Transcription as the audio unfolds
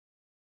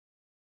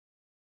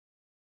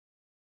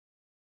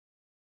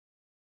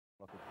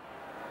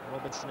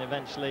Robertson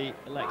eventually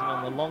elected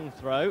on the long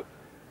throw.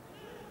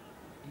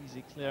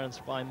 Easy clearance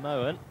by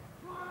Moen.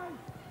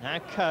 Now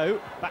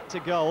Coe, back to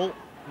goal.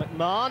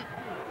 McMahon.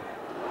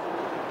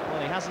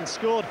 Well, he hasn't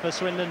scored for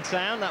Swindon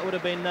Town. That would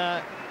have been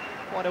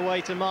quite a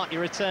way to mark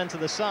your return to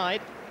the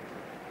side.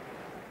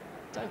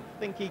 Don't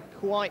think he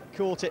quite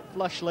caught it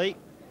flushly.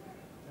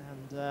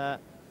 And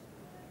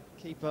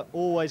keeper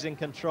always in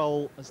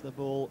control as the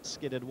ball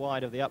skidded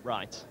wide of the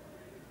upright.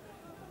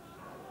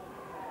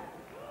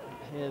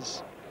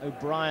 Here's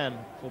O'Brien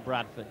for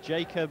Bradford.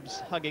 Jacobs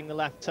hugging the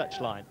left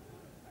touchline.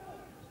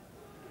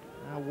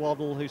 Now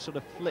Waddle, who sort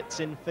of flits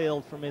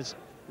infield from his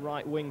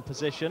right wing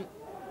position.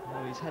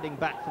 Oh, he's heading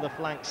back for the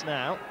flanks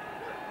now.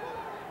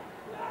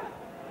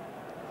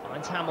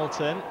 Finds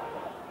Hamilton.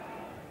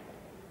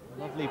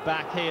 Lovely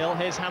back heel.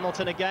 Here's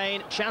Hamilton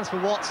again. Chance for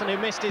Watson, who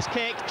missed his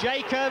kick.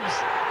 Jacobs,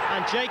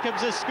 and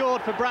Jacobs has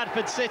scored for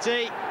Bradford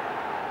City.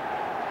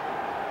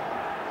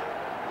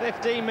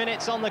 15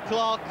 minutes on the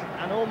clock,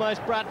 and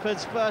almost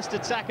Bradford's first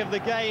attack of the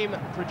game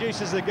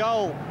produces the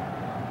goal.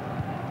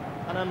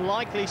 An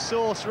unlikely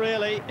source,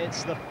 really.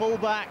 It's the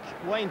fullback,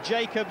 Wayne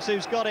Jacobs,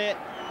 who's got it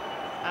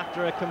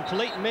after a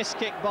complete miss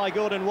kick by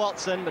Gordon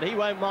Watson, but he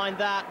won't mind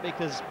that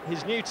because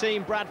his new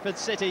team, Bradford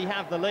City,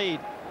 have the lead.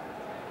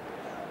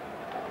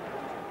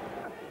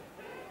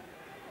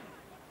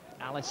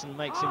 Allison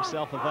makes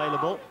himself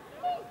available,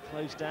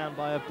 closed down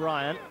by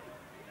O'Brien.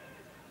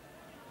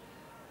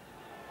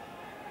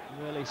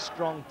 Really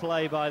strong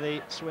play by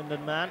the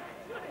Swindon man.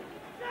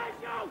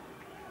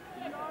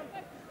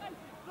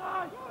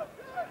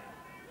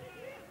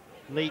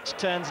 Leach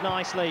turns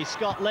nicely,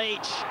 Scott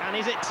Leach, and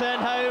is it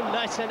turned home?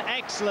 That's an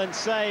excellent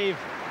save.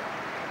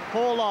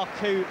 Horlock,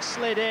 who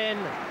slid in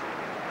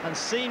and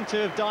seemed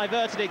to have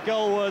diverted it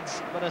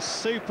goalwards, but a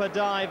super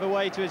dive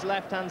away to his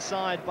left-hand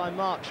side by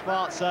Mark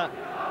Schwarzer,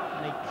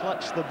 and he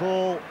clutched the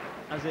ball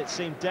as it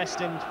seemed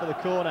destined for the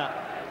corner.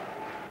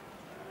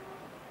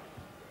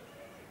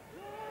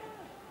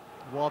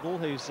 Waddle,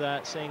 who's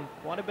seeing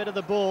quite a bit of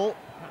the ball,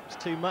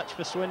 perhaps too much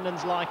for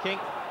Swindon's liking,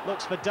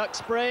 looks for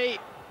Duxbury,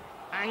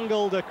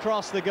 angled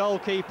across the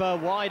goalkeeper,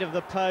 wide of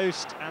the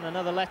post, and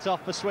another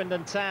let-off for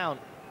Swindon Town.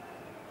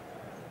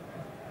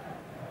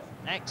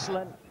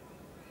 Excellent.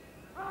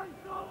 Of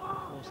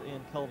course,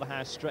 Ian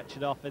Culverhouse stretched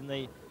it off in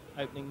the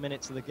opening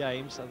minutes of the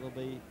game, so there'll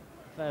be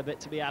a fair bit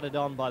to be added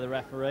on by the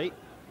referee.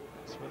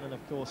 Swindon,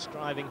 of course,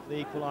 striving for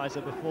the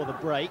equaliser before the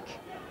break.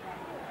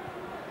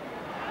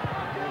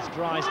 Here's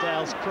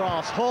Drysdale's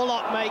cross.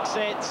 Horlock makes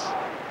it.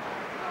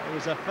 It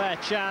was a fair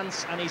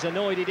chance, and he's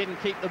annoyed he didn't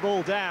keep the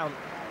ball down.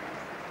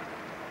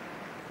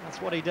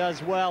 That's what he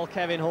does well,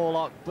 Kevin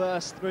Horlock.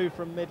 Burst through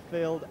from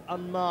midfield,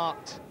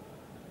 unmarked,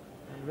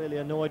 and really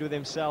annoyed with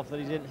himself that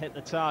he didn't hit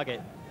the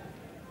target.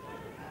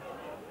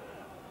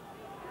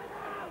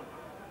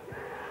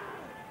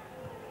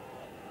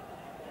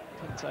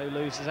 Pinto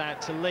loses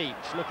out to Leach,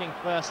 looking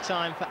first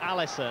time for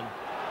Allison.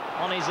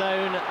 On his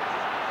own,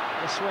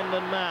 the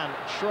Swindon man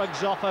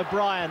shrugs off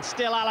O'Brien.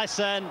 Still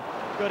Allison.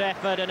 Good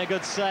effort and a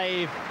good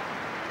save.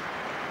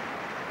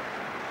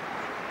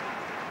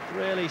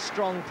 Really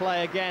strong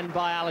play again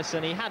by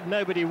Allison. He had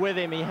nobody with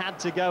him. He had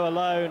to go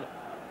alone.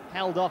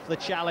 Held off the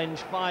challenge,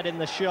 fired in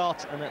the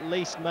shot, and at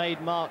least made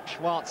Mark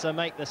Schwarzer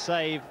make the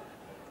save.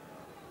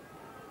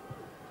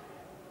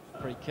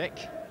 Free kick.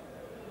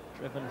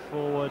 Driven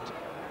forward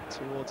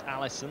towards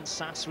Allison.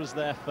 Sass was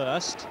there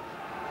first.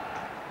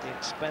 At the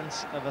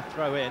expense of a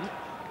throw-in.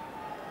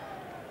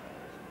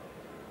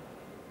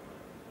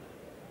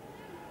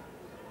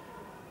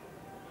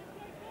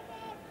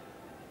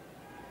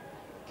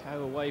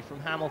 Coe away from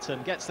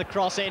Hamilton, gets the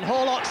cross in,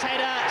 Horlock's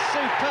header,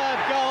 superb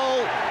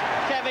goal.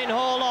 Kevin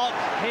Horlock,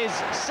 his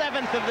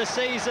 7th of the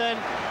season,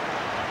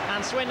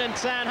 and Swindon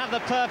Town have the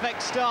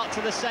perfect start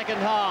to the second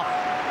half.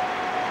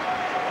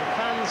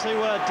 The fans who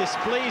were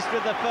displeased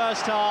with the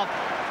first half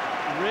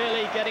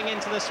really getting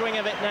into the swing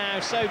of it now,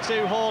 so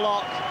too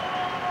Horlock,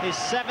 his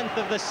 7th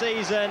of the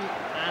season,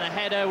 and a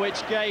header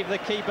which gave the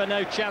keeper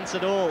no chance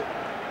at all.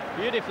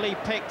 Beautifully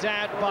picked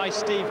out by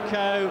Steve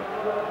Coe.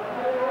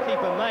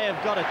 Keeper may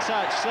have got a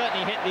touch,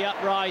 certainly hit the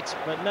upright,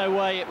 but no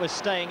way it was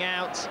staying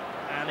out,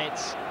 and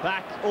it's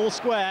back all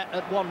square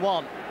at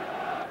 1-1.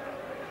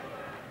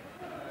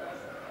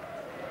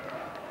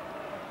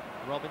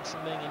 Robinson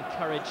being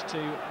encouraged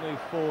to move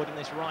forward in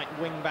this right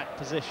wing-back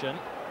position.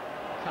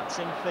 Cuts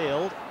in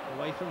field,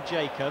 away from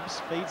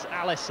Jacobs, feeds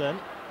Allison.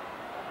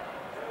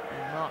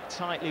 And marked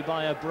tightly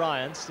by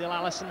O'Brien, still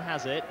Allison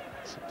has it.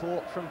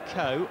 Support from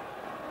Coe.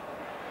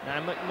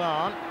 Now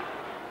McMahon.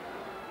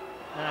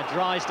 Now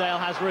Drysdale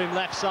has room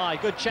left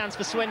side. Good chance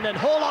for Swindon.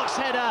 Horlock's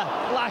header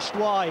flashed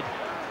wide.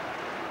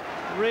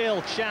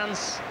 Real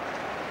chance.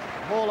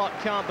 Horlock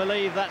can't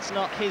believe that's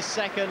not his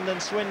second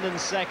and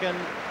Swindon's second.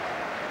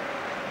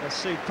 A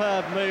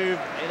superb move.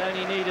 It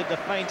only needed the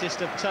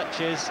faintest of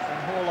touches,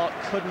 and Horlock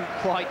couldn't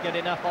quite get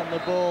enough on the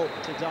ball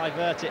to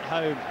divert it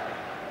home.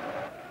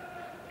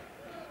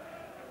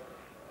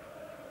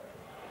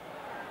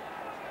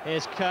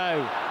 Here's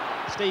Coe.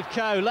 Steve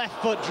Coe, left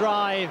foot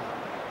drive.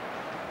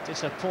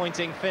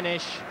 Disappointing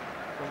finish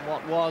from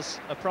what was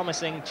a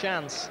promising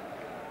chance.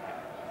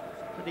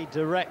 Pretty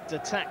direct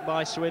attack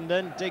by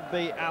Swindon.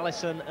 Digby,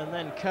 Allison and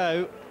then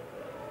Coe.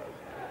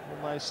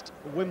 Almost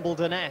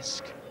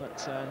Wimbledon-esque,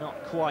 but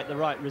not quite the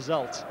right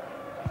result.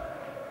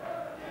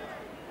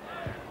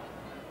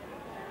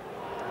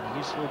 A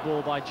useful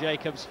ball by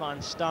Jacobs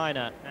finds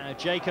Steiner. Now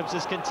Jacobs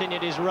has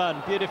continued his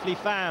run, beautifully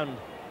found.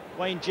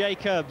 Wayne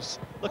Jacobs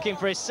looking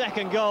for his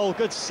second goal.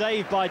 Good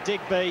save by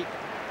Digby.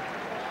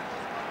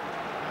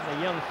 And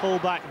the young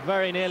fullback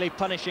very nearly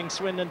punishing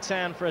Swindon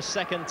Town for a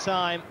second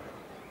time.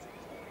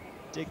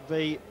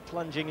 Digby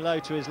plunging low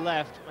to his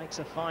left, makes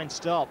a fine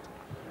stop.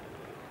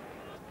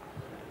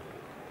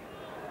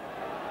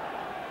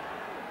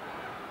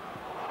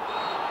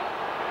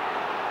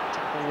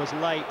 Tackle was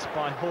late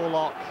by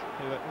Horlock,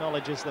 who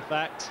acknowledges the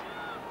fact.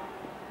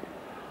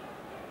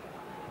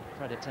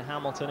 Credit to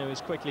Hamilton, who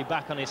is quickly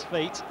back on his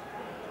feet.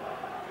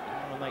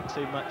 Don't want to make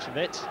too much of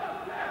it.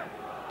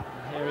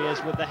 And here he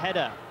is with the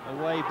header,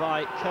 away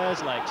by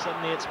Kerslake.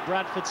 Suddenly it's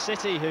Bradford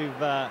City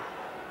who've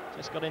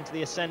just got into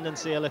the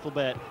ascendancy a little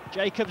bit.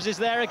 Jacobs is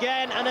there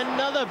again, and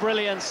another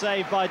brilliant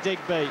save by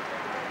Digby.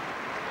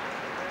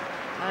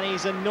 And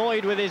he's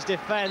annoyed with his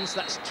defence.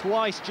 That's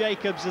twice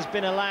Jacobs has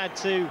been allowed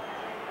to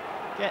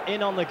get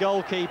in on the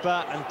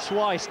goalkeeper, and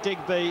twice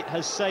Digby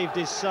has saved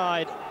his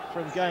side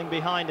from going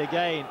behind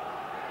again.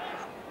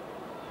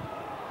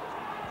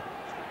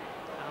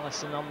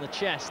 Allison on the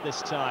chest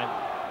this time.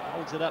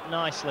 Holds it up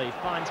nicely,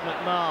 finds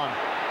McMahon.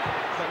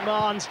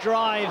 McMahon's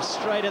drive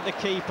straight at the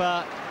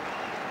keeper.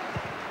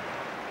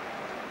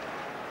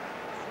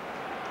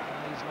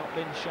 He's not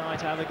been shy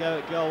to have a go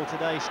at goal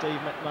today, Steve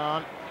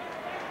McMahon.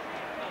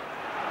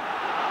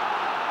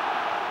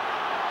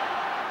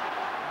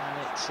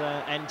 And it's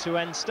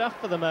end-to-end stuff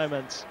for the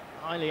moment.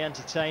 Highly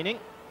entertaining.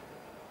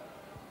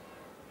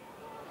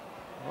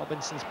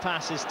 Robinson's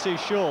pass is too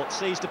short,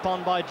 seized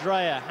upon by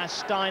Dreyer. Has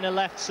Steiner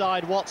left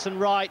side, Watson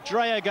right.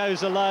 Dreyer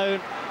goes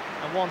alone,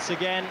 and once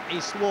again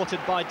he's thwarted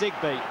by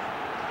Digby.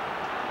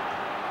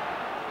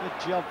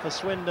 Good job for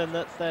Swindon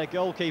that their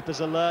goalkeeper's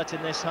alert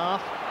in this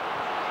half.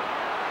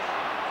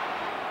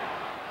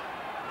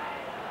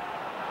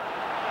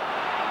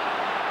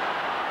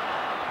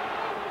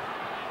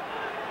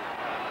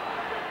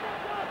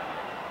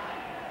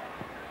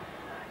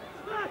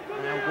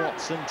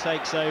 Watson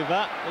takes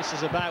over. This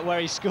is about where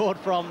he scored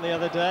from the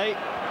other day.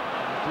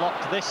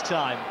 Blocked this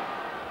time.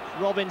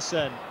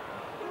 Robinson.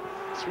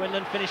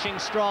 Swindon finishing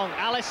strong.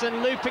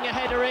 Allison looping a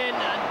header in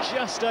and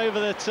just over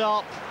the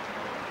top.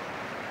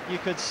 You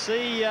could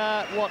see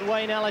what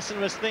Wayne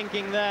Allison was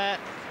thinking there.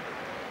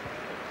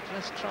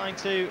 Just trying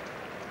to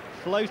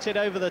float it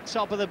over the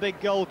top of the big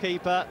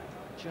goalkeeper.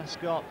 Just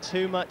got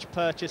too much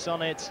purchase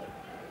on it.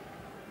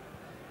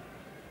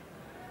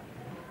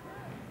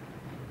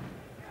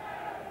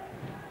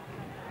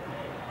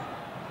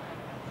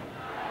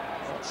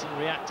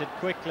 Reacted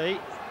quickly,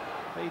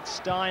 feeds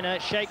Steiner,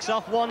 shakes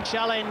off one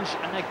challenge,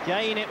 and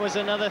again it was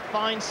another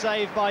fine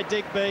save by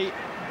Digby,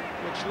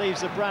 which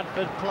leaves the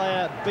Bradford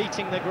player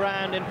beating the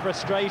ground in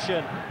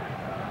frustration.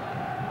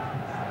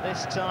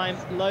 This time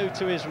low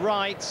to his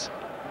right,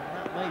 and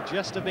that may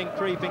just have been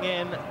creeping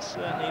in,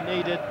 certainly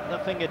needed the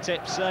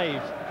fingertip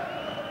save.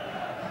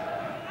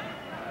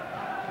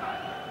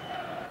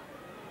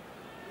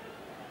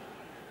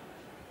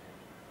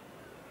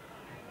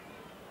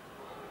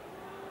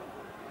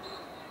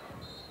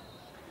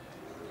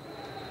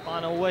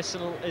 Final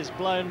whistle is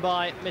blown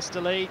by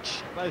Mr.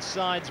 Leach. Both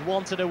sides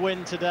wanted a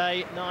win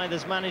today,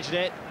 neither's managed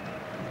it.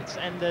 It's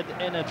ended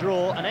in a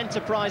draw, an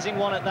enterprising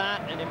one at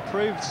that, an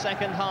improved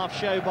second half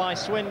show by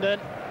Swindon.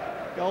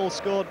 Goal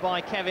scored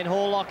by Kevin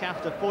Horlock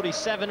after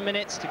 47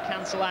 minutes to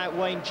cancel out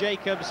Wayne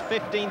Jacobs'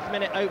 15th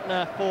minute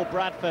opener for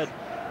Bradford.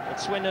 But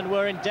Swindon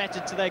were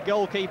indebted to their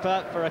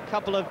goalkeeper for a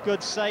couple of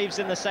good saves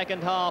in the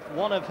second half,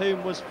 one of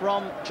whom was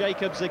from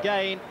Jacobs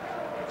again.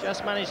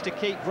 Just managed to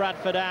keep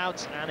Bradford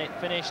out, and it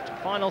finished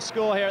final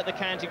score here at the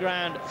county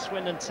ground.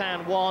 Swindon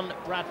Town 1,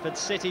 Bradford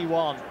City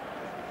 1.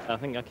 I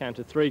think I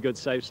counted 3 good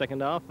saves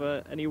second half.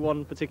 Any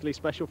one particularly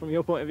special from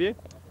your point of view?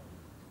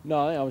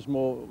 No, I was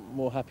more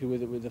happy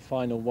with the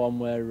final one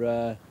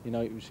where you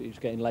know, it was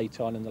getting late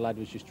on and the lad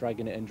was just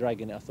dragging it.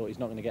 I thought he's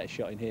not going to get a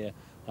shot in here,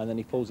 and then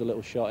he pulls a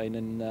little shot in,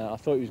 and I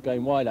thought he was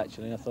going wide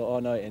actually, and I thought, oh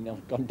no, and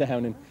I've gone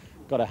down and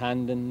got a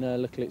hand, and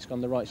luckily it's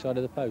gone the right side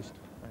of the post.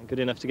 Good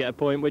enough to get a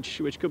point,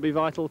 which could be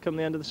vital come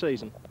the end of the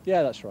season.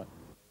 Yeah, that's right.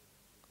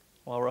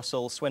 Well,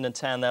 Russell, Swindon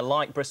Town, they're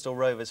like Bristol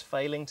Rovers,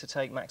 failing to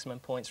take maximum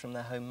points from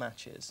their home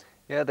matches.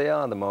 Yeah, they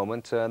are at the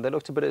moment. They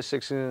looked a bit at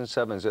 6s and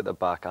 7s at the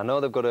back. I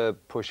know they've got to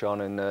push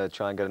on and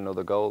try and get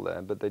another goal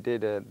there, but they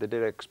did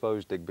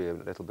expose Digby a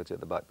little bit at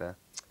the back there.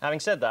 Having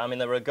said that, I mean,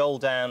 they were a goal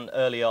down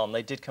early on.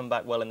 They did come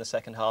back well in the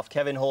second half.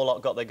 Kevin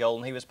Horlock got their goal,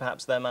 and he was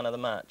perhaps their man of the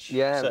match.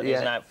 Yeah, certainly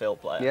as an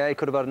outfield player. Yeah, he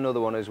could have had another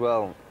one as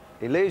well.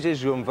 He leaves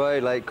his run very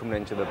late coming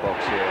into the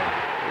box here.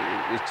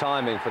 His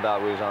timing for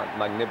that was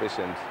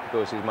magnificent,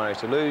 because he's managed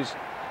to lose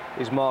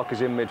his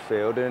markers in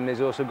midfield, and he's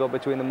also got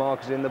between the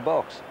markers in the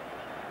box.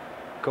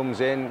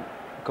 Comes in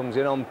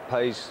on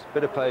pace,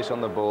 bit of pace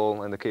on the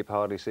ball, and the keeper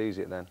hardly sees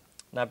it then.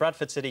 Now,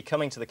 Bradford City,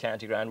 coming to the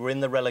county ground, were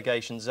in the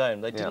relegation zone.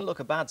 They didn't look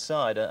a bad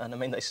side, and I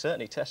mean, they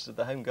certainly tested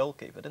the home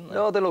goalkeeper, didn't they?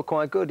 No, they looked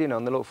quite good, you know,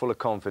 and they looked full of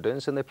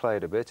confidence, and they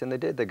played a bit, and they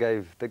did. They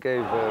gave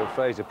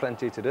Fraser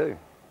plenty to do.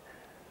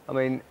 I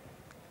mean,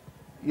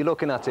 you're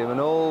looking at him, and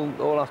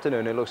all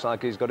afternoon it looks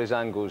like he's got his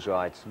angles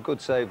right.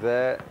 Good save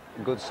there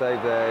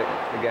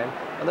again.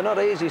 And they're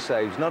not easy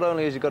saves. Not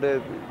only has he got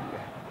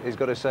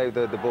to save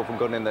the ball from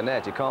going in the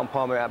net, he can't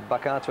palm it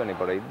back out to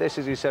anybody. This,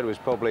 as he said, was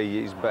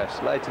probably his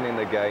best. Later in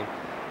the game,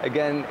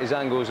 again, his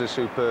angles are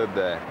superb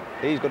there.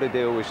 He's got to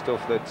deal with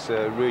stuff that's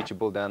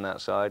reachable down that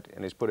side,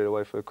 and he's put it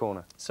away for a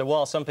corner. So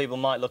while some people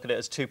might look at it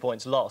as 2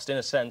 points lost, in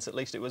a sense, at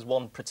least it was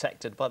one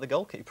protected by the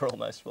goalkeeper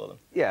almost for them.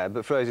 Yeah,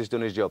 but Fraser's done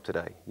his job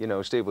today. You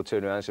know, Steve will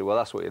turn around and say, well,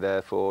 that's what you're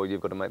there for,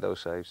 you've got to make those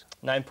saves.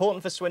 Now,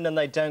 important for Swindon,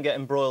 they don't get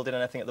embroiled in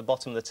anything at the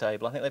bottom of the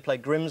table. I think they play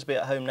Grimsby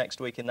at home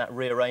next week in that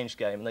rearranged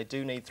game, and they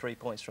do need 3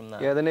 points from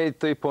that. Yeah, they need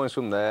 3 points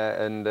from there,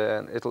 and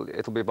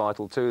it'll be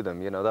vital to them.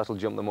 You know, that'll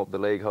jump them up the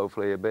league,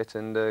 hopefully, a bit,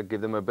 and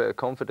give them a bit of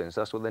confidence.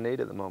 That's what they need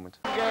at the moment.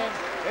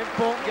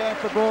 Important game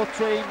for both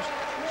teams.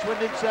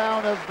 Swindon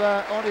Town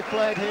have only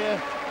played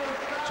here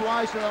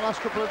twice in the last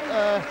couple of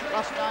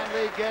last 9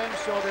 league games,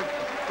 so they've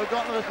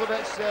forgotten a little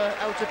bit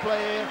how to play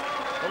here.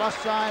 The last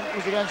time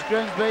was against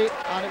Grimsby,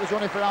 and it was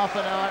only for half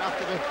an hour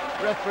after the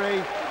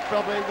referee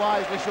probably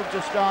wisely shouldn't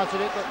have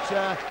started it, but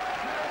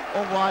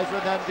unwisely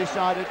then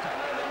decided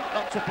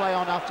not to play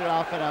on after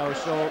half an hour.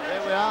 So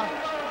here we are,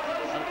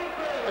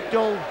 a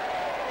dull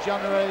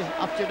January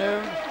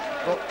afternoon,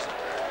 but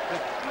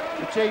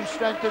the team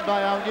strengthened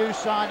by our new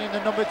signing,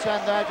 the number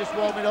 10 there, just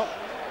warming up.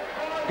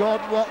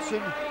 Gordon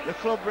Watson, the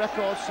club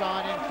record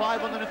signing,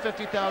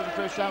 550,000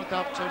 for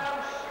Southampton.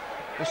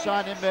 The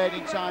signing made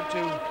in time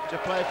to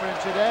play for him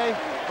today,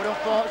 but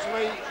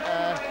unfortunately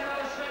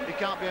he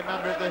can't be a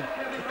member of the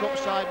cup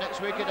side next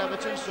week at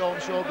Everton, so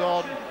I'm sure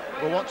Gordon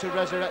will want to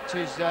resurrect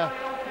his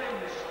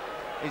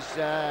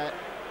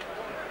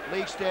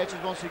league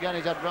status once again.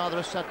 He's had rather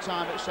a sad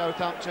time at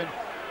Southampton,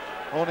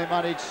 only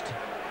managed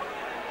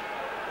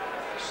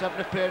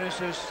 7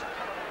 appearances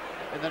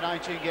in the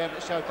 19 games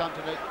at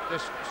Southampton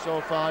this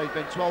so far. He's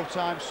been 12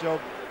 times sub,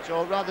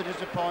 so rather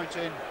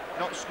disappointing,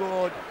 not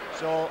scored,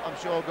 so I'm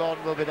sure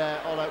Gordon will be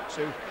there all out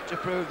to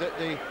prove that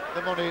the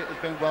money has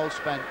been well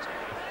spent.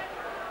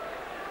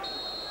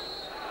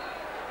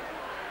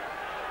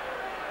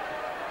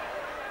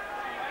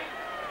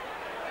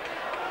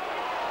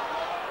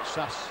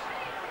 Sass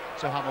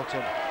to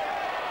Hamilton.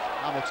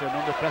 Hamilton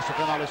under pressure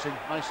from Allison,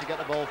 managed to get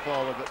the ball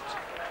forward, but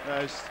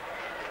there's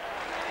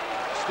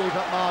Steve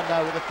McMahon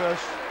now with the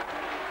first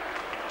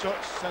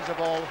touch, sends the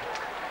ball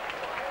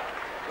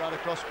right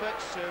across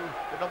pitch to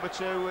the number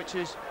 2, which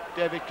is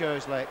David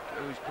Kerslake,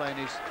 who's playing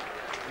his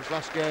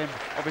last game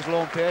of his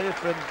loan period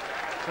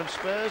from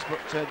Spurs, but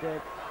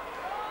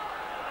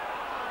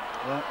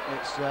well,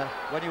 it's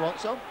when he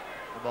wants them.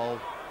 The ball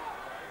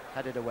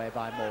headed away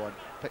by Mohan,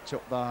 picked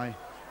up by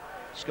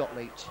Scott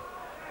Leach.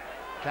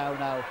 Cow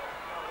now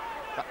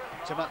back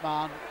to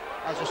McMahon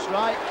as a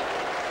strike.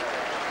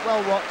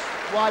 Well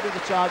watched, wide of the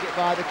target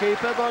by the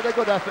keeper, but a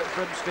good effort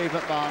from Steve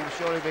McMahon. I'm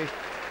sure he'll be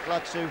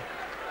glad to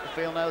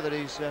feel now that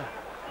he's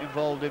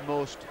involved in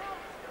most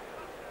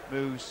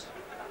moves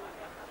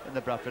in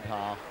the Bradford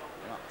half.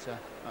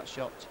 That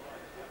shot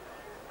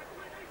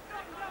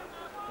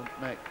wouldn't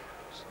make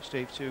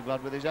Steve too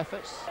glad with his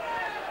efforts.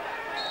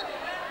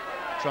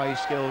 Try his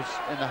skills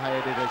in the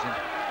higher division.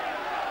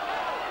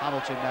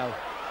 Hamilton now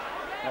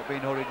not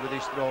being hurried with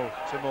his throw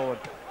to Mohan.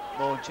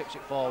 Mohan chips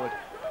it forward,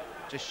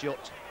 just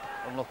shut,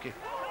 unlucky.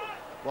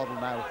 Waddle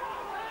now,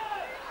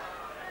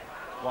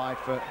 wide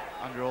for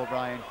Andrew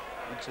O'Brien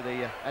into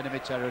the enemy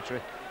territory.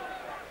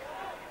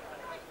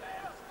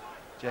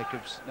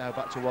 Jacobs now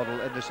back to Waddle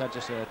in the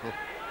centre circle.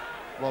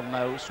 Waddle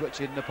now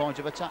switching the point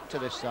of attack to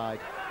this side.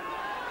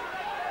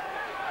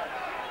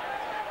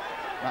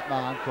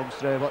 McMahon comes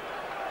through, but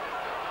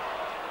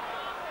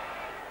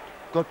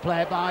good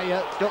play by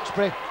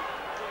Duxbury.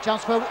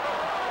 Chance for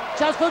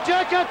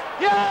Jacobs.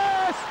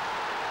 Yes!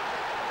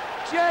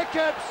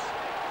 Jacobs.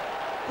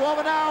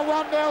 Over now,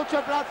 1-0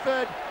 to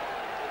Bradford.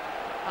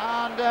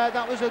 And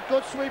that was a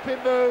good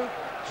sweeping move,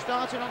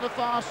 starting on the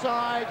far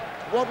side.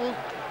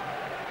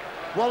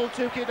 Waddle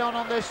took it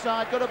on this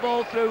side, got a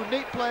ball through,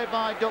 neat play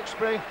by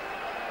Duxbury.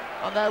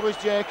 And there was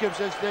Jacobs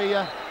as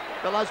the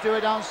lads do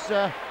a dance.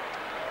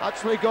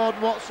 Actually, Gordon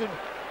Watson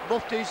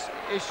muffed his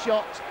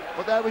shot,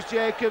 but there was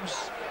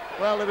Jacobs.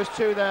 Well, there was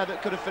 2 there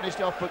that could have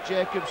finished off, but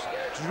Jacobs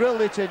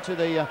drilled it into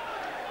the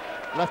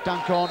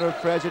left-hand corner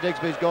of Fraser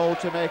Digsby's goal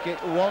to make it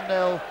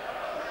 1-0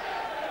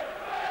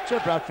 to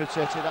Bradford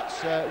City.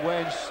 That's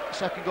Wayne's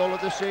second goal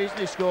of the season.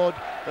 He scored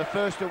the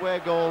first away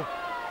goal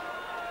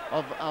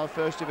of our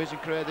first division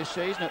career this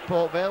season at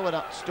Port Vale with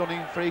that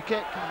stunning free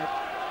kick.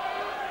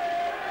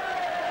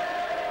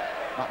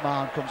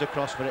 McMahon comes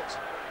across for it.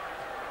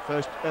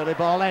 First early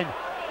ball in.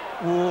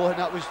 Whoa, and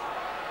that was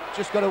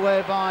just got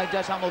away by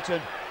Des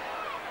Hamilton.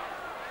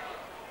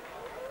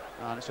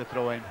 And it's a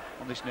throw-in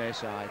on this near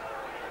side.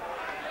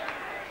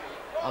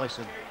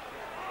 Allison.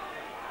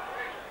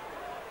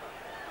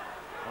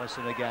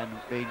 Allison again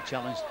being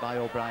challenged by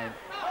O'Brien.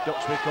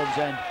 Duxbury comes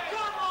in.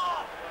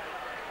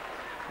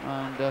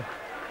 And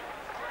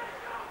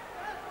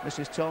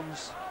Mrs.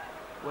 Tons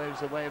waves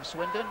the way of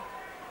Swindon.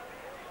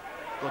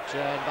 Good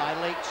turn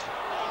by Leach.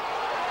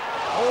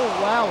 Oh,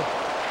 well.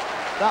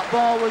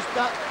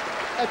 That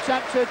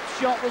attempted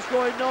shot was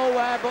going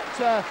nowhere, but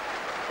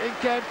in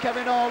came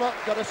Kevin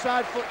Horlock, got a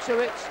side foot to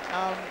it,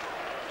 and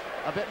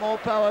a bit more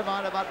power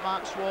might have had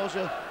Mark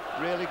Schwarzer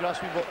really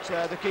grasping,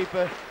 but the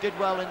keeper did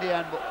well in the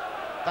end, but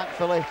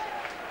thankfully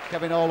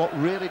Kevin Horlock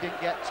really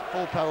didn't get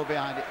full power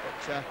behind it,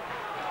 but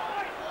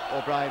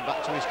O'Brien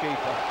back to his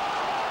keeper.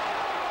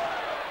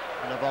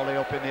 And a volley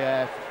up in the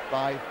air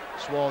by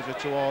Schwarzer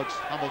towards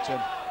Hamilton.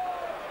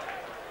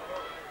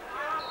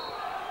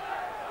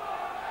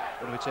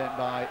 Going to be taken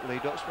by Lee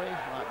Duxbury,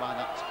 right by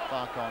that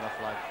far corner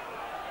flag.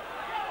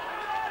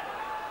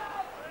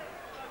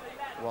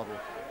 Waddle.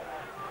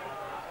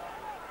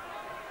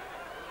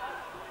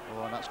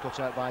 Oh, and that's cut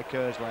out by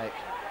Kerslake.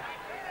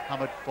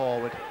 Hammered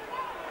forward.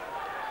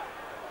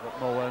 But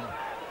Moen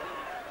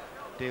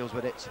deals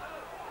with it.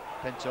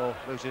 Pinto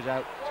loses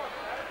out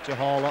to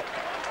Horlock.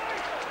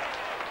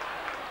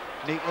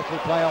 Neat little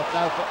play off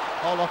now for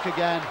Horlock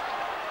again.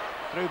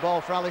 Through ball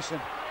for Allison.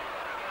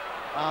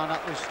 And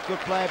that was good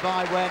play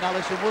by Wayne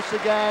Allison. Once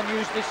again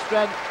used his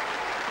strength,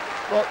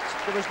 but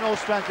there was no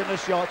strength in the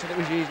shot, and it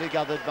was easily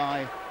gathered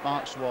by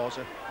Mark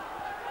Schwarzer.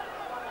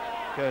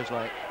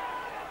 Kerslake.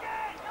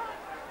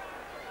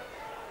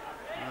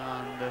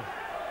 And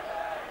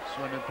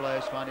Swindon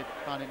players find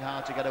it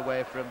hard to get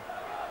away from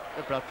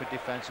the Bradford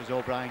defence as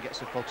O'Brien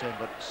gets a foot in,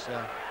 but it's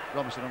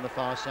Robinson on the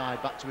far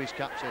side, back to his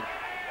captain.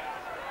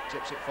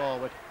 Tips it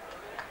forward.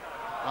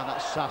 And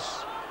that's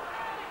Sass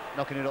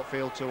knocking it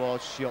upfield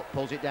towards Shutt,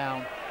 pulls it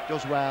down,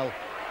 does well.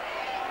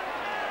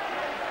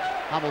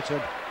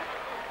 Hamilton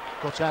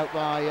cut out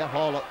by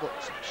Horlock, but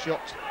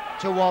Shutt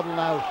to Waddle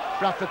now.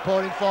 Bradford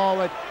pouring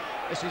forward.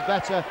 This is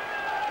better.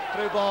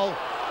 Through ball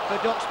for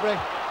Duxbury.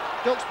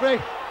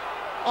 Duxbury.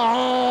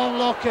 Oh,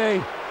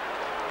 lucky.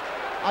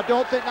 I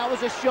don't think that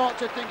was a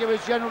shot. I think he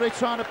was generally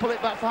trying to pull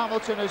it back for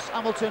Hamilton as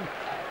Hamilton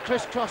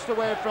crisscrossed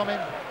away from him.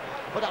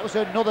 But that was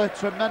another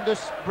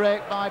tremendous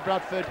break by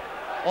Bradford.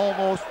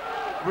 Almost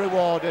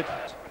rewarded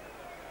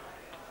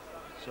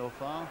so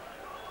far.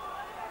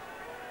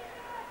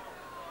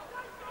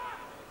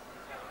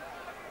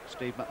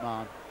 Steve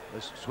McMahon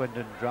as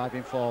Swindon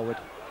driving forward.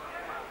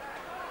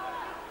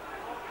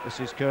 This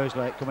is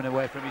Kerslake coming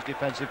away from his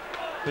defensive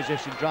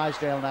position.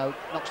 Drysdale now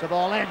knocks the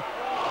ball in.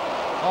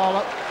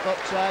 Horlock, but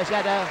his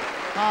header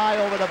high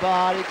over the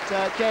bar. It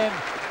came.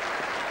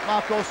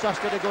 Marco Sass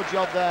did a good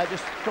job there,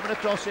 just coming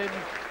across him.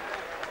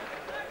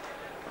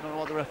 I don't know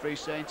what the referee's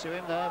saying to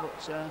him there,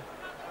 but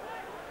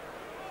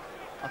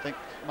I think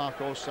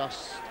Marco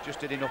Sass just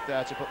did enough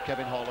there to put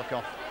Kevin Horlock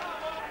off.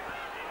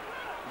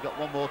 He's got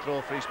one more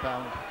throw for his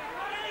pound.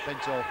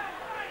 Pinto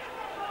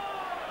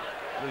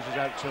loses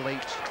out to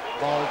Leach.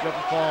 Ball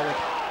driven forward.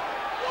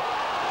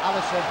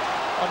 Allison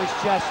on his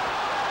chest.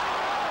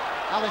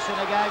 Allison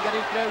again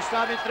getting through,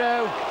 standing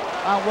through,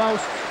 and well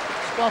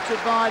spotted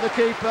by the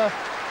keeper.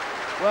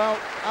 Well,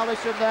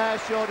 Allison there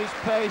showed his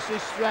pace,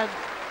 his strength,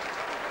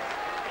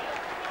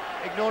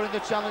 ignoring the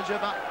challenge of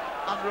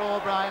Andrew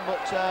O'Brien, but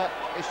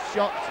his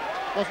shot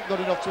wasn't good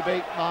enough to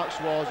beat Mark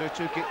Schwarzer, who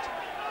took it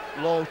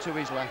low to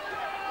his left.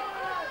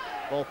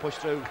 Ball pushed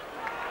through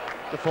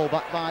the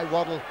full-back by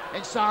Waddle.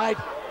 Inside.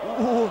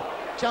 Ooh,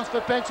 chance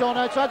for Pinto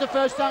now. Tried the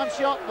first time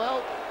shot.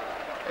 Well,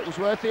 it was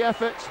worth the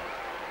effort.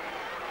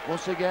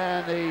 Once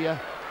again, the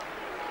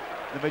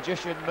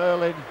magician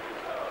Merlin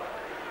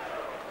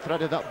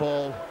threaded that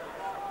ball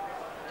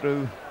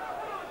through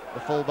the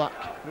full-back.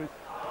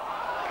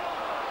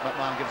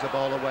 McMahon gives the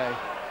ball away.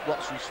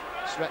 Watson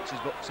stretches,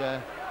 but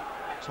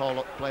it's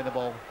Horlock playing the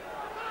ball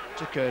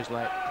to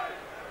Kerslake.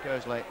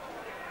 Kerslake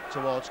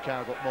towards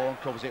Cow, but Moen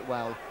covers it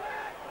well.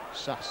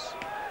 Sass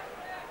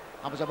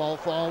hammers the ball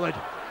forward,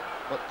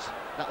 but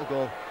that'll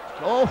go.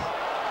 Oh,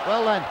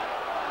 well then.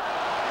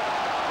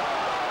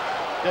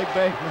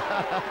 Digby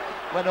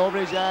went over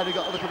his head, he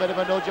got a little bit of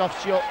a nudge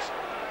off Shutt.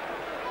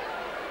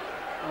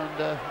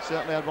 And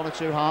certainly had one or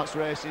two hearts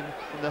racing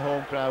from the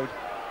home crowd,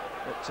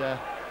 but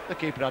the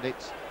keeper had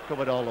it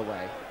covered all the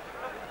way.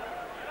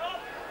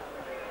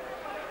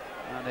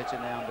 And it's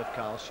in the hand of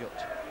Carl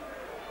Shutt.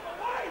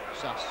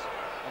 Sass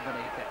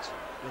underneath it,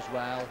 does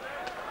well,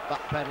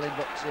 backpedaling,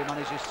 but he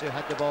manages to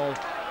head the ball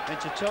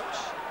into touch,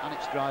 and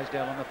it's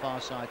Drysdale on the far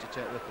side to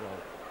take the throw.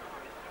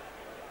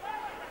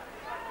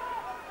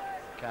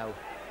 Cow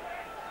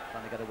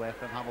trying to get away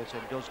from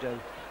Hamilton, does do,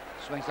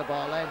 swings the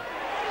ball in.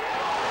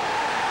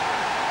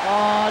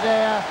 Oh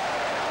dear,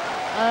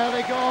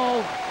 early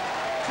goal,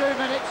 2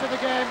 minutes of the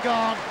game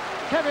gone.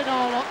 Kevin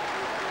Horlock,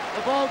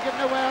 the ball given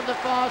away on the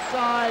far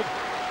side.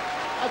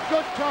 A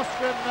good cross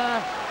from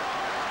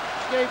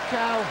Steve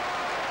Cow.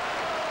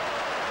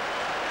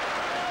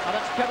 And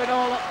that's Kevin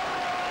Horlock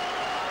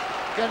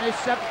getting his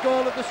 7th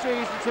goal of the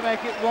season to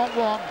make it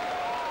 1-1.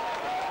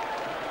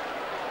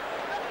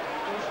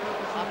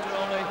 After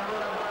only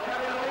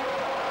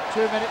 2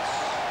 minutes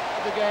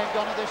of the game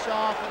gone in this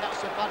half, and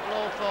that's a bad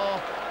blow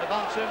for the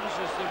Bantams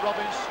as the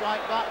Robins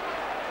strike back.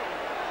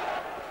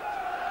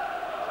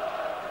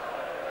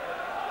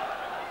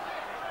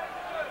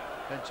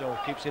 Pinto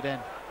keeps it in.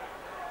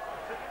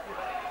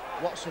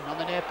 Watson on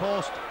the near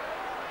post.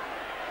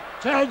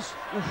 Turns!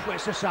 Oof,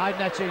 it's a side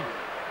netting.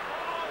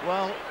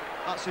 Well,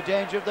 that's the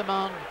danger of the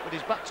man, but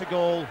he's back to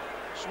goal.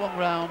 Swung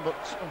round,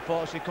 but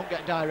unfortunately couldn't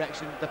get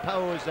direction. The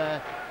power was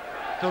there.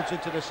 Thuds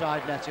into the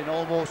side netting.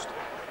 Almost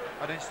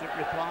an instant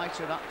reply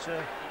to that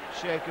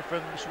shaker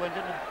from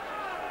Swindon.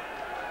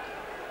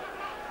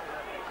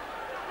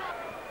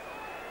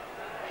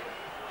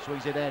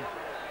 Swings it in.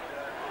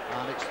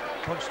 And it's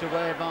punched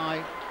away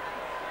by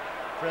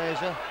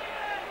Fraser.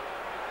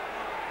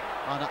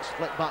 And that's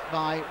flicked back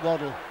by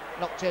Waddle.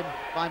 Knocked in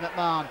by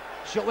McMahon.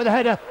 Shot with a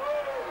header.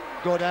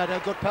 Good header,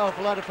 good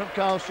powerful header from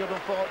Carlshot.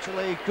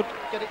 Unfortunately, couldn't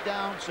get it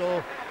down,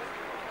 so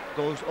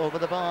goes over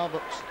the bar,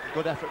 but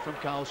good effort from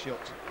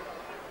Carlshot.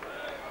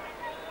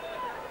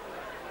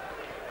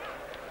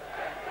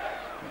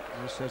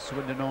 As I said,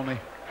 Swindon only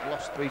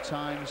lost 3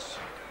 times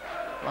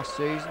last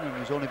season and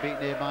was only beaten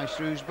here by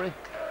Shrewsbury.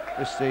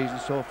 This season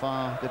so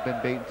far, they've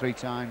been beaten 3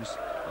 times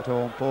at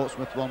home.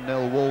 Portsmouth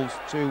 1-0, Wolves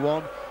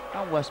 2-1,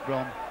 and West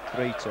Brom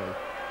 3-2.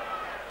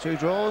 2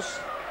 draws,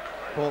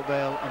 Port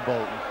Vale and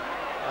Bolton.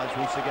 As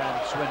once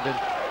again, Swindon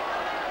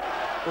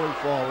going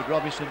forward.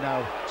 Robinson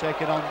now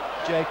taking on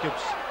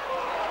Jacobs,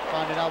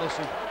 finding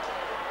Allison.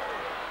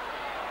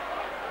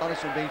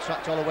 Allison being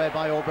tracked all the way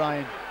by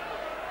O'Brien.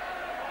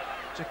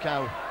 To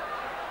Cow.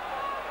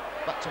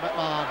 Back to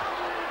McMahon.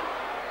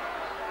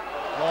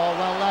 Oh,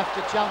 well left,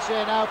 a chance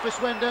here now for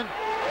Swindon.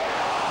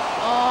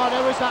 Oh,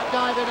 there was that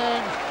diving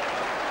in.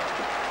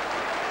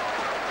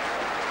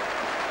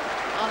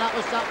 And that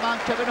was that man,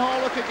 Kevin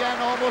Horlock again,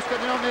 almost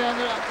getting on the end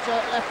of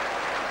that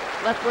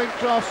left wing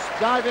cross,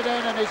 diving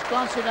in, and his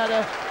glancing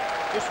header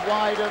just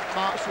wide of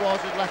Mark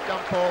Swartz'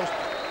 left-hand post.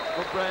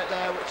 Good break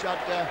there, which had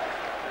the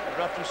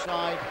Bradford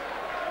side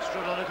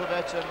struggled a little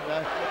bit,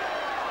 and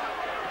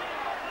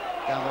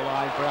down the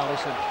line for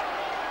Allison.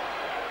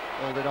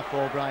 Holding off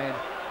O'Brien.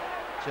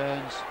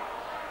 Turns.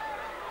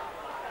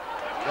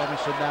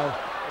 Robinson now.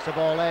 It's the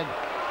ball in.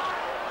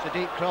 It's a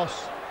deep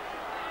cross.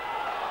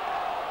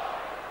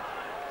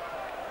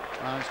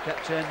 And it's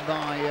kept in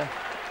by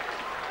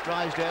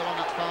Drysdale on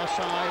that far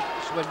side.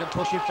 Swindon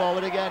pushing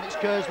forward again. It's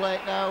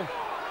Kerslake now.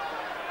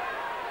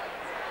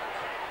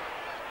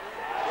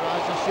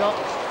 Tries a shot.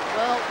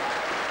 Well,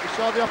 he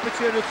saw the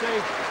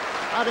opportunity.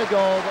 Had a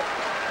goal, but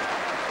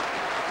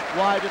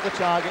wide of the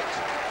target.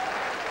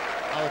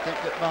 I would think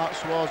that Mark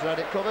Swartz had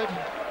it covered.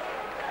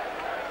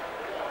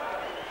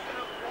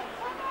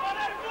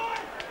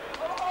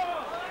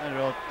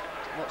 Anyway,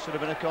 what should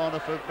have been a corner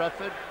for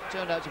Bradford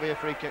turned out to be a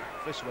free kick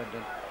for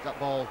Swindon. That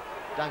ball,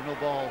 diagonal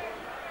ball,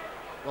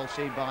 well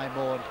seen by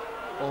Moore.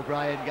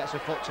 O'Brien gets a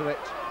foot to it.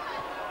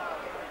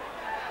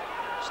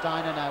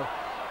 Steiner now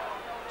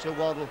to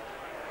Waddle.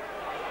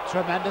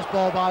 Tremendous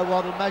ball by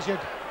Waddle, measured.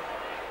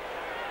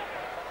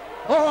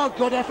 Oh,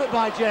 good effort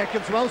by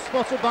Jacobs, well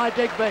spotted by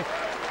Digby.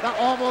 That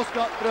almost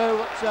got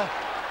through. It's a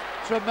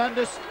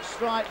tremendous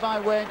strike by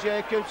Wayne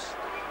Jacobs.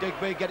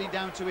 Digby getting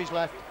down to his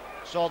left,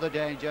 saw the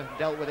danger,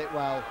 dealt with it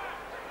well.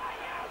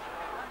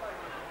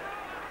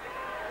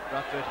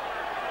 Bradford.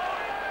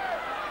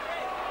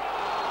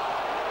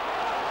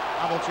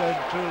 Hamilton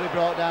truly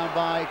brought down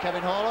by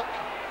Kevin Horlock.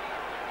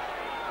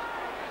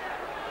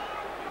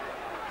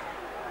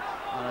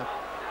 And a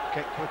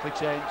kick quickly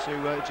changed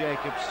to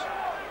Jacobs.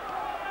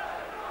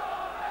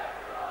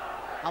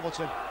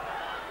 Hamilton.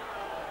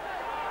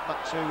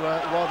 Back to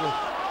Waddle.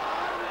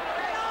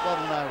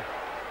 Waddle now.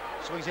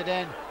 Swings it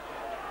in.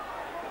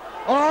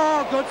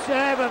 Oh, good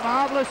save, a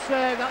marvellous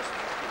save. That's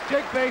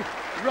Digby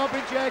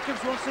robbing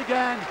Jacobs once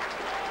again.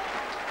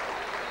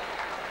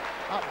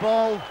 That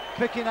ball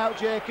picking out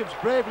Jacobs,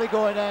 bravely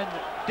going in.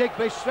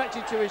 Digby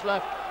stretching to his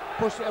left,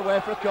 pushed it away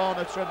for a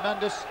corner.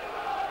 Tremendous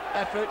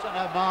effort and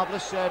a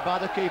marvellous save by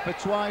the keeper.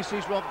 Twice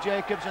he's robbed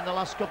Jacobs in the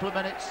last couple of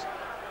minutes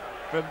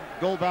from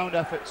goal-bound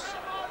efforts.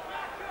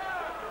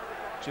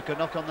 Took a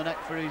knock on the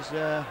neck for his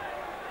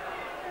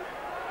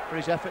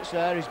efforts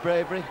there, his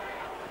bravery.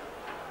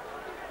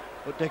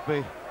 But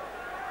Digby,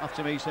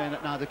 after me saying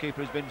that now the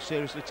keeper has been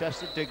seriously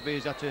tested, Digby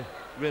has had to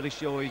really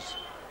show his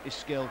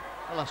skill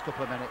the last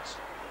couple of minutes.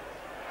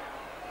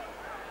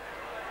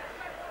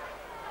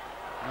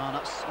 And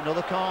that's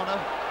another corner,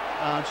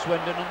 and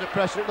Swindon under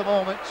pressure at the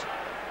moment.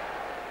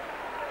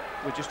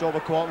 We're just over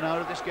a quarter of an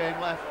hour of this game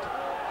left.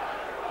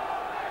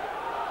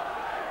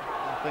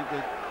 I think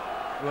that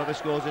whoever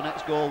scores the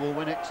next goal will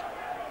win it.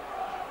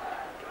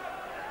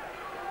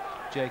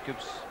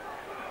 Jacobs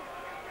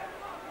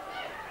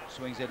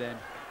swings it in.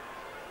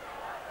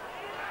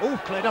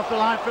 Oh, cleared off the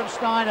line from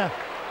Steiner.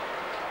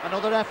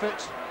 Another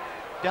effort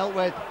dealt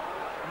with.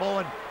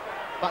 Moen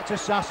back to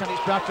Sass, and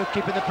it's Bradford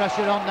keeping the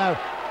pressure on now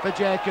for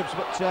Jacobs,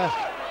 but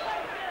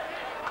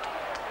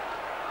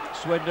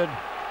Swindon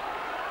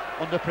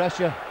under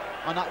pressure,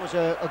 and that was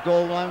a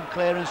goal line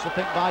clearance, I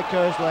think, by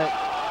Kerslake.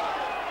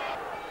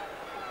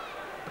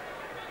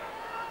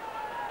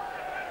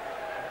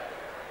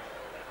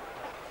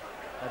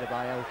 Header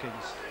by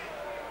Elkins.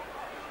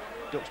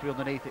 Duxbury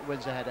underneath it,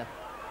 wins the header.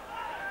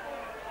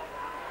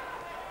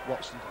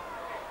 Watson.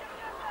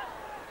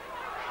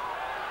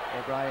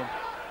 O'Brien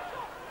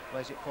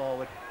plays it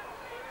forward.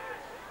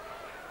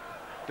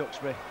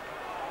 Duxbury.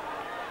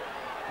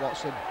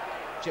 Watson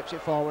chips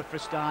it forward for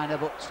Steiner,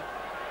 but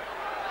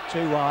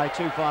too wide,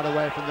 too far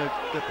away from the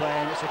play,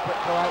 and it's a quick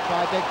throw out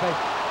by Digby,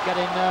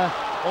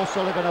 getting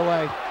O'Sullivan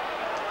away.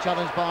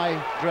 Challenged by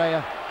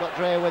Dreyer, got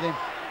Dreyer with him.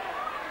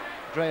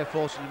 Dreyer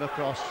forcing him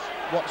across.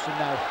 Watson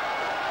now.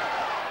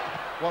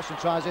 Watson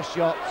tries a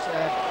shot,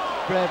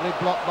 bravely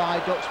blocked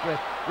by Duxbury.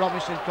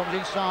 Robinson comes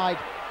inside,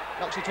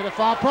 knocks it to the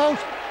far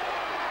post.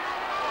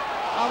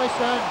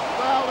 Allison,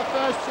 well, the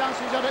first chance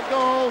he's had at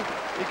goal.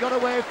 He got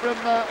away from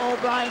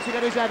O'Brien to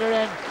get his header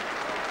in,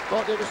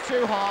 but it was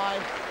too high.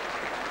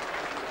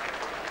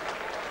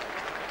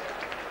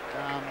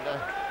 And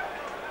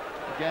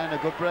again,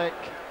 a good break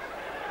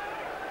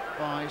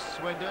by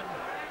Swindon.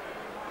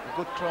 A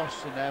good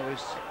cross, and there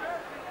was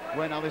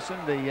Wayne Allison,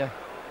 the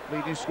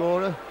leading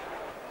scorer.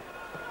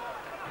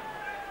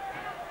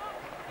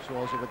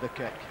 Swansea with the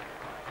kick.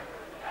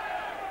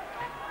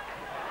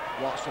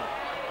 Watson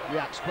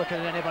reacts quicker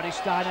than anybody.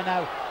 Steiner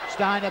now.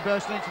 Steiner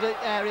bursting into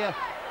the area.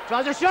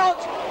 Tries a shot!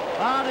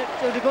 And it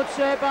was a good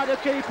save by the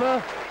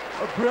keeper.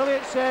 A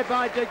brilliant save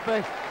by Digby.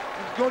 And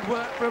good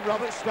work from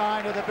Robert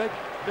Steiner,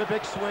 the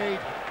big Swede.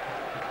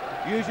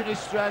 Using his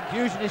strength,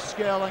 using his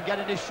skill and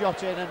getting his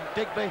shot in. And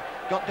Digby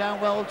got down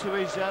well to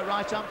his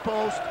right-hand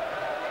post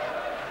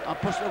and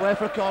pushed it away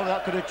for a corner.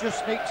 That could have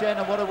just sneaked in,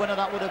 and what a winner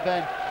that would have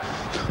been.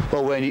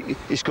 Well, Wayne,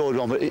 he scored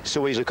one, but it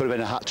so easily could have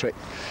been a hat-trick.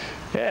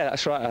 Yeah,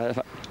 that's right. I've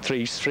had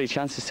three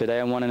chances today,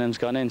 and one of them's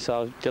gone in,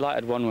 so I'm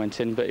delighted one went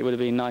in, but it would have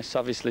been nice,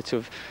 obviously, to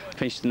have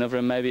finished another,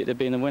 and maybe it'd have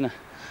been the winner.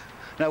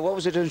 Now, what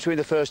was the difference between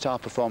the first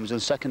half performance and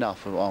the second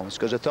half performance?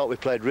 Because I thought we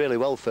played really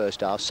well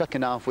first half.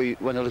 Second half, we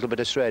went a little bit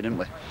astray, didn't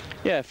we?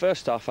 Yeah,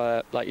 first half,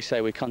 like you say,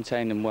 we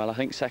contained them well. I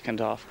think second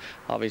half,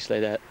 obviously,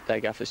 their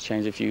gaffer's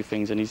changed a few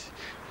things, and he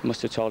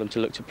must have told them to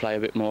look to play a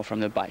bit more from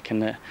the back,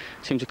 and it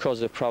seemed to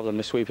cause a problem,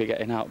 the sweeper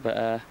getting out,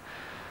 but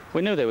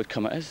we knew they would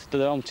come at us.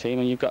 They're their home team,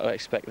 and you've got to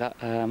expect that.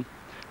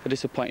 The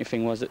disappointing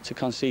thing was that to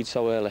concede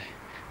so early,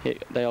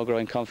 they all grow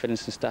in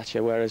confidence and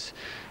stature, whereas,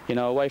 you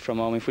know, away from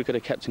home, if we could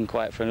have kept them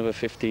quiet for another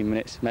 15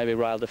 minutes, maybe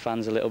riled the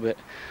fans a little bit,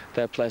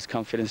 their players'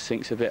 confidence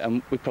sinks a bit,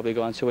 and we'd probably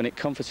go on to win it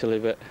comfortably,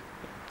 but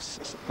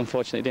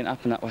unfortunately it didn't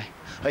happen that way.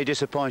 Are you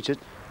disappointed?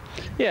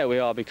 Yeah, we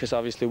are, because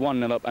obviously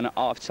 1-0 up, and at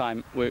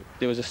half-time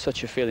there was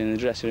such a feeling in the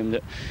dressing room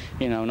that,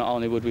 you know, not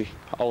only would we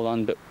hold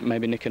on, but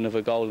maybe nick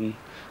another goal and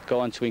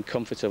go on to win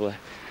comfortably.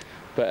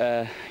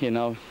 But you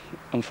know,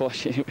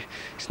 unfortunately,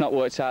 it's not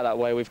worked out that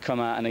way. We've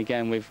come out, and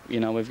again, we've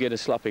got a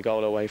sloppy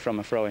goal away from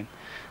a throw-in,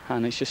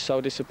 and it's just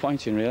so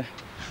disappointing, really.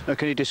 Now,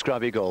 can you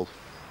describe your goal?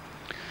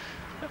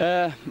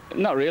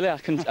 Not really.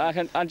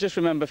 I just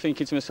remember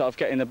thinking to myself,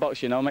 get in the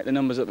box, you know, make the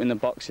numbers up in the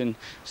box, and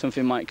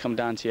something might come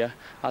down to you.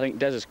 I think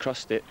Des has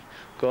crossed it.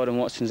 Gordon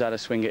Watson's had a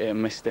swing at it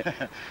and missed it.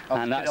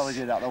 And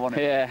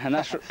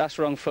that's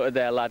wrong-footed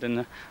there, lad.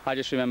 And I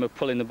just remember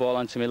pulling the ball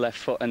onto my left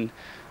foot and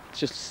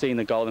just seeing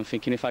the goal and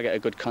thinking, if I get a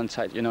good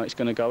contact, you know, it's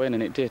going to go in,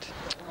 and it did.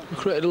 We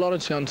created a lot of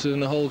chances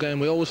in the whole game.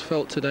 We always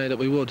felt today that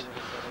we would.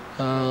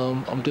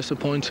 I'm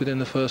disappointed in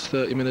the first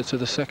 30 minutes of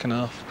the second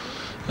half,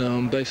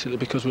 basically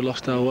because we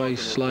lost our way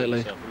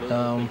slightly.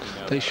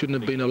 They shouldn't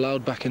have been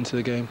allowed back into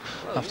the game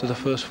after the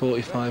first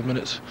 45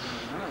 minutes,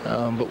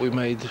 but we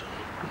made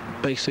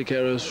basic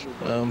errors,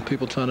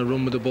 people trying to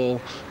run with the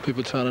ball,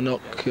 people trying to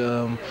knock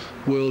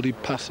worldy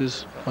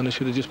passes when they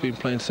should have just been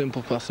playing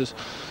simple passes.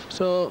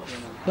 So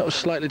that was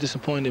slightly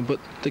disappointing, but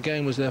the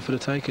game was there for the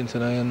taking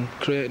today, and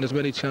creating as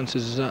many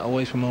chances as that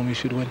away from home, you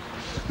should win.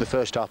 The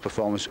first half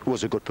performance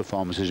was a good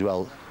performance as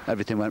well.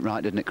 Everything went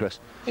right, didn't it, Chris?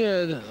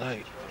 Yeah,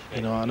 like,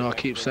 you know I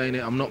keep saying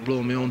it, I'm not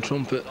blowing my own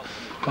trumpet,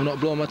 I'm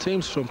not blowing my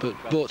team's trumpet,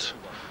 but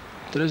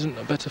there isn't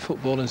a better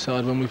football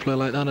inside when we play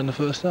like that in the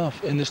first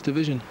half in this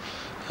division.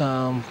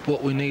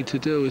 What we need to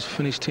do is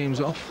finish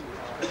teams off,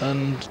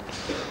 and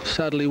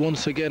sadly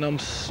once again I'm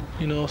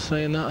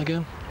saying that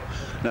again.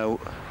 Now,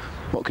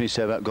 what can you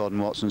say about Gordon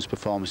Watson's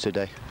performance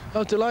today? I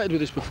was delighted with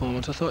his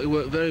performance. I thought he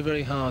worked very,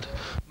 very hard.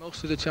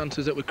 Most of the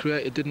chances that we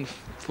created didn't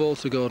fall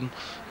to Gordon.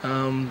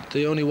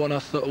 The only one I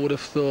would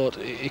have thought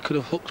he could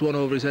have hooked one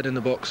over his head in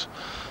the box,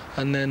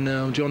 and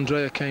then John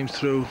Dreyer came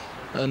through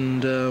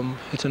and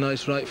hit a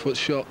nice right foot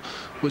shot,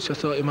 which I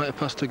thought he might have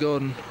passed to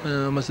Gordon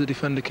as the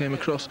defender came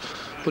across.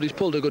 But he's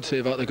pulled a good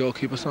save out the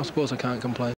goalkeeper, so I suppose I can't complain.